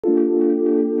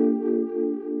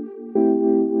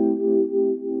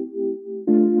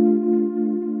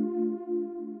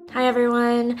Hi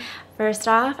everyone! First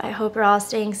off, I hope you're all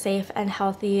staying safe and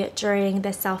healthy during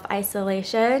this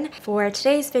self-isolation. For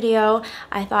today's video,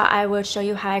 I thought I would show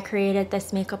you how I created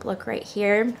this makeup look right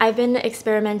here. I've been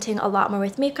experimenting a lot more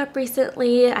with makeup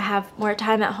recently. I have more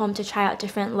time at home to try out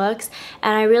different looks,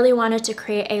 and I really wanted to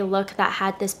create a look that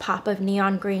had this pop of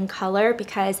neon green color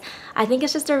because I think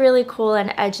it's just a really cool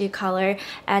and edgy color,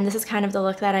 and this is kind of the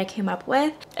look that I came up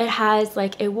with. It has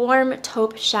like a warm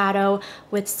taupe shadow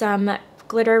with some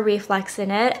glitter reflex in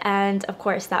it, and of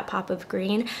course that pop of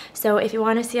green. So if you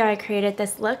want to see how I created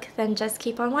this look, then just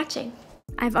keep on watching.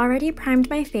 I've already primed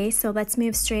my face, so let's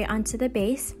move straight onto the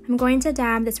base. I'm going to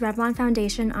dab this Revlon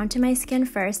foundation onto my skin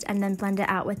first and then blend it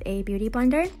out with a beauty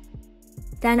blender.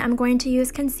 Then I'm going to use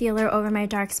concealer over my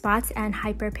dark spots and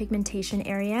hyperpigmentation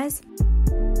areas.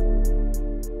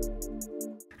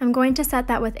 I'm going to set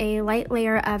that with a light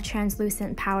layer of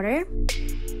translucent powder.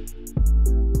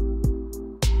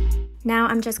 Now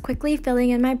I'm just quickly filling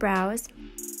in my brows.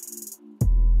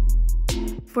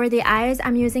 For the eyes,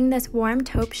 I'm using this warm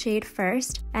taupe shade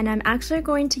first, and I'm actually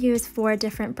going to use 4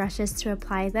 different brushes to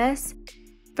apply this.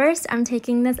 First, I'm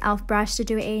taking this e.l.f. brush to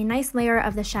do a nice layer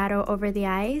of the shadow over the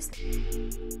eyes.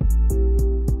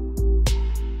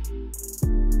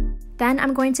 Then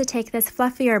I'm going to take this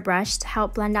fluffier brush to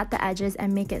help blend out the edges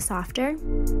and make it softer.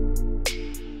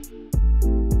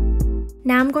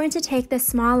 Now I'm going to take this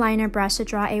small liner brush to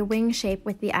draw a wing shape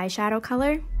with the eyeshadow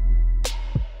color.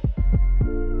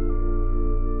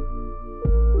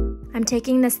 I'm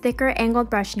taking this thicker angled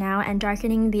brush now and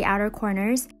darkening the outer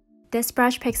corners. This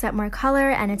brush picks up more color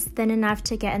and it's thin enough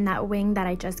to get in that wing that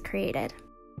I just created.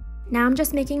 Now I'm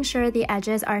just making sure the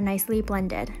edges are nicely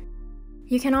blended.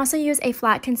 You can also use a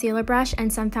flat concealer brush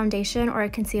and some foundation or a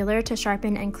concealer to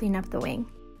sharpen and clean up the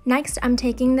wing. Next, I'm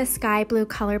taking the sky blue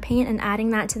color paint and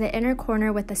adding that to the inner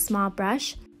corner with a small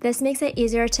brush. This makes it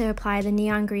easier to apply the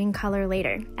neon green color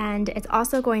later, and it's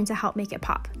also going to help make it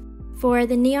pop. For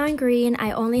the neon green,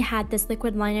 I only had this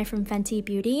liquid liner from Fenty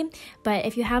Beauty, but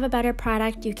if you have a better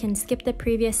product, you can skip the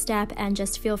previous step and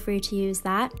just feel free to use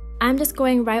that. I'm just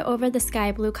going right over the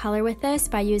sky blue color with this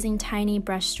by using tiny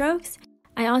brush strokes.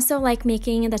 I also like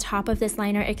making the top of this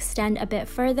liner extend a bit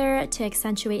further to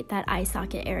accentuate that eye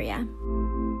socket area.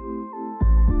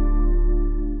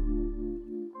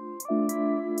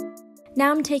 Now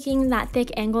I'm taking that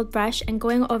thick angled brush and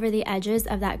going over the edges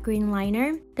of that green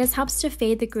liner. This helps to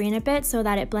fade the green a bit so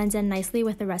that it blends in nicely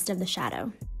with the rest of the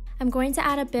shadow. I'm going to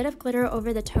add a bit of glitter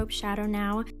over the taupe shadow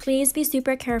now. Please be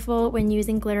super careful when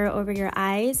using glitter over your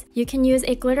eyes. You can use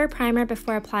a glitter primer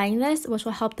before applying this, which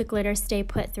will help the glitter stay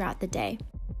put throughout the day.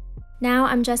 Now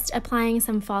I'm just applying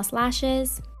some false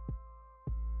lashes.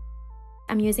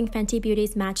 I'm using Fenty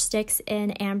Beauty's Matchsticks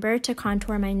in Amber to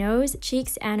contour my nose,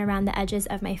 cheeks, and around the edges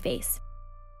of my face.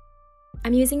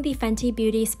 I'm using the Fenty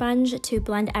Beauty sponge to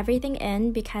blend everything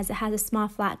in because it has a small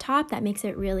flat top that makes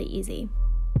it really easy.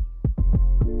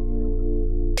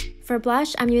 For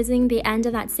blush, I'm using the end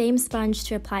of that same sponge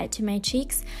to apply it to my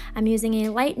cheeks. I'm using a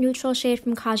light neutral shade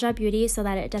from Kaja Beauty so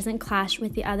that it doesn't clash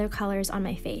with the other colors on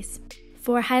my face.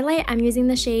 For highlight, I'm using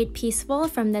the shade Peaceful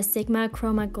from the Sigma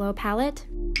Chroma Glow palette.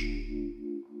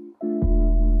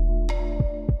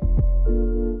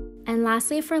 And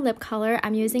lastly, for lip color,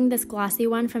 I'm using this glossy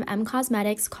one from M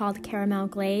Cosmetics called Caramel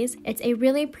Glaze. It's a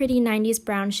really pretty 90s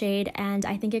brown shade, and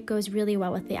I think it goes really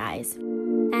well with the eyes.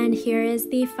 And here is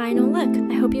the final look.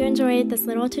 I hope you enjoyed this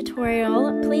little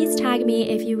tutorial. Please tag me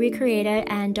if you recreate it,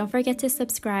 and don't forget to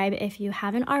subscribe if you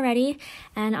haven't already,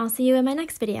 and I'll see you in my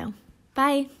next video.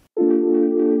 Bye!